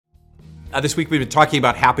This week we've been talking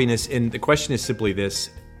about happiness, and the question is simply this.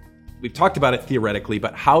 We've talked about it theoretically,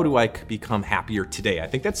 but how do I become happier today? I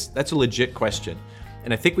think that's a legit question,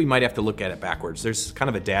 and I think we might have to look at it backwards. There's kind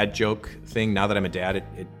of a dad joke thing. Now that I'm a dad,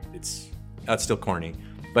 it's still corny.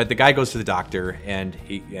 But the guy goes to the doctor, and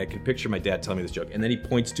I can picture my dad telling me this joke, and then he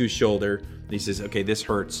points to his shoulder, and he says, okay, this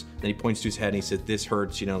hurts. Then he points to his head, and he says, this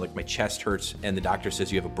hurts, like my chest hurts, and the doctor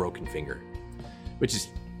says, you have a broken finger, which is,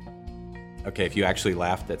 okay, if you actually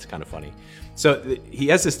laugh, that's kind of funny. So he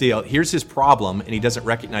has this deal, here's his problem, and he doesn't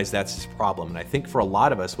recognize that's his problem. And I think for a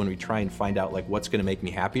lot of us, when we try and find out what's gonna make me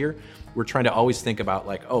happier, we're trying to always think about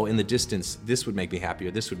in the distance, this would make me happier,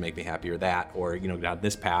 this would make me happier, that, or down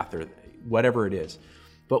this path, or whatever it is.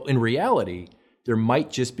 But in reality, there might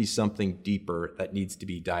just be something deeper that needs to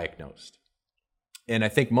be diagnosed. And I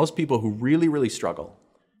think most people who really, really struggle,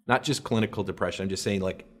 not just clinical depression, I'm just saying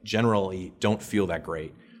generally don't feel that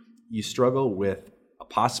great. You struggle with a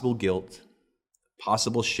possible guilt,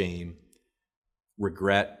 possible shame,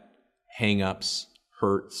 regret, hang-ups,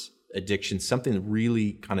 hurts, addiction, something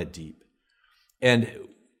really kind of deep. And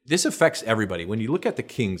this affects everybody. When you look at the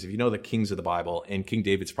kings, if you know the kings of the Bible, and King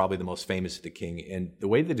David's probably the most famous of the king, and the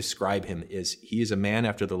way they describe him is he is a man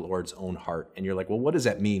after the Lord's own heart. And you're like, well, what does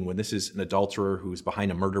that mean when this is an adulterer who's behind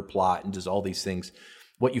a murder plot and does all these things?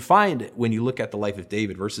 What you find when you look at the life of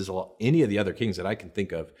David versus any of the other kings that I can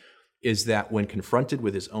think of is that when confronted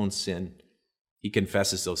with his own sin, he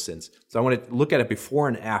confesses those sins. So I want to look at it before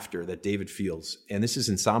and after that David feels. And this is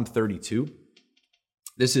in Psalm 32.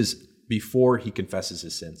 This is before he confesses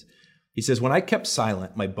his sins. He says, when I kept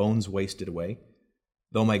silent, my bones wasted away,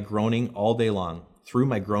 through my groaning all day long,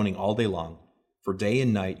 for day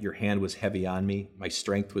and night your hand was heavy on me, my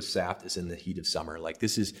strength was sapped as in the heat of summer.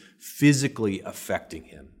 This is physically affecting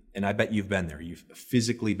him. And I bet you've been there. You've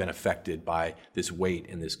physically been affected by this weight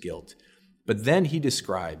and this guilt. But then he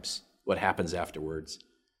describes what happens afterwards.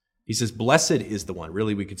 He says, blessed is the one.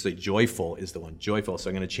 Really, we could say joyful is the one. Joyful, so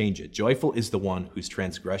I'm going to change it. Joyful is the one whose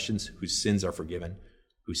transgressions, whose sins are forgiven,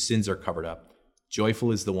 whose sins are covered up.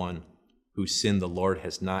 Joyful is the one whose sin the Lord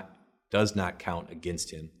does not count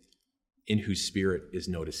against him, in whose spirit is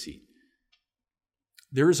no deceit.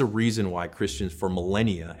 There is a reason why Christians for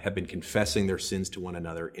millennia have been confessing their sins to one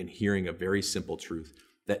another and hearing a very simple truth,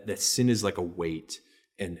 that sin is like a weight.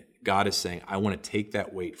 And God is saying, I want to take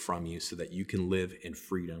that weight from you so that you can live in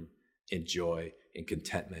freedom, in joy, in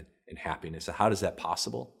contentment, in happiness. So how is that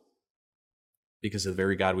possible? Because of the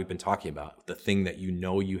very God we've been talking about, the thing that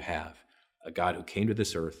you have, a God who came to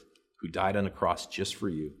this earth, who died on the cross just for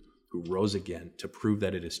you, who rose again to prove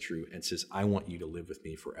that it is true and says, I want you to live with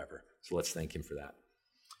me forever. So let's thank him for that.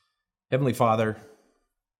 Heavenly Father,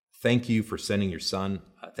 thank you for sending your Son.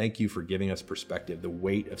 Thank you for giving us perspective. The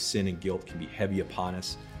weight of sin and guilt can be heavy upon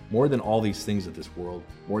us, more than all these things of this world,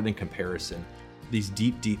 more than comparison. These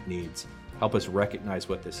deep, deep needs, help us recognize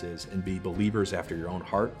what this is and be believers after your own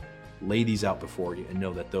heart. Lay these out before you and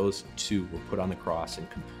know that those two were put on the cross and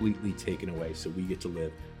completely taken away so we get to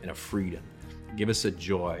live in a freedom. Give us a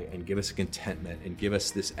joy and give us a contentment and give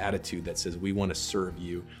us this attitude that says we want to serve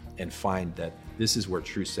you and find that this is where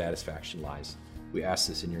true satisfaction lies. We ask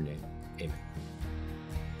this in your name. Amen.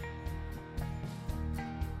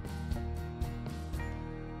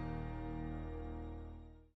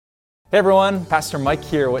 Hey everyone, Pastor Mike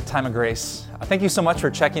here with Time of Grace. Thank you so much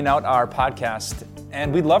for checking out our podcast,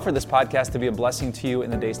 and we'd love for this podcast to be a blessing to you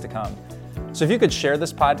in the days to come. So if you could share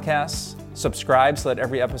this podcast, subscribe so that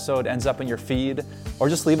every episode ends up in your feed, or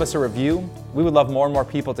just leave us a review. We would love more and more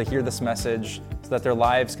people to hear this message so that their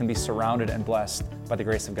lives can be surrounded and blessed by the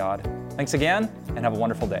grace of God. Thanks again, and have a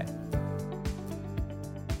wonderful day.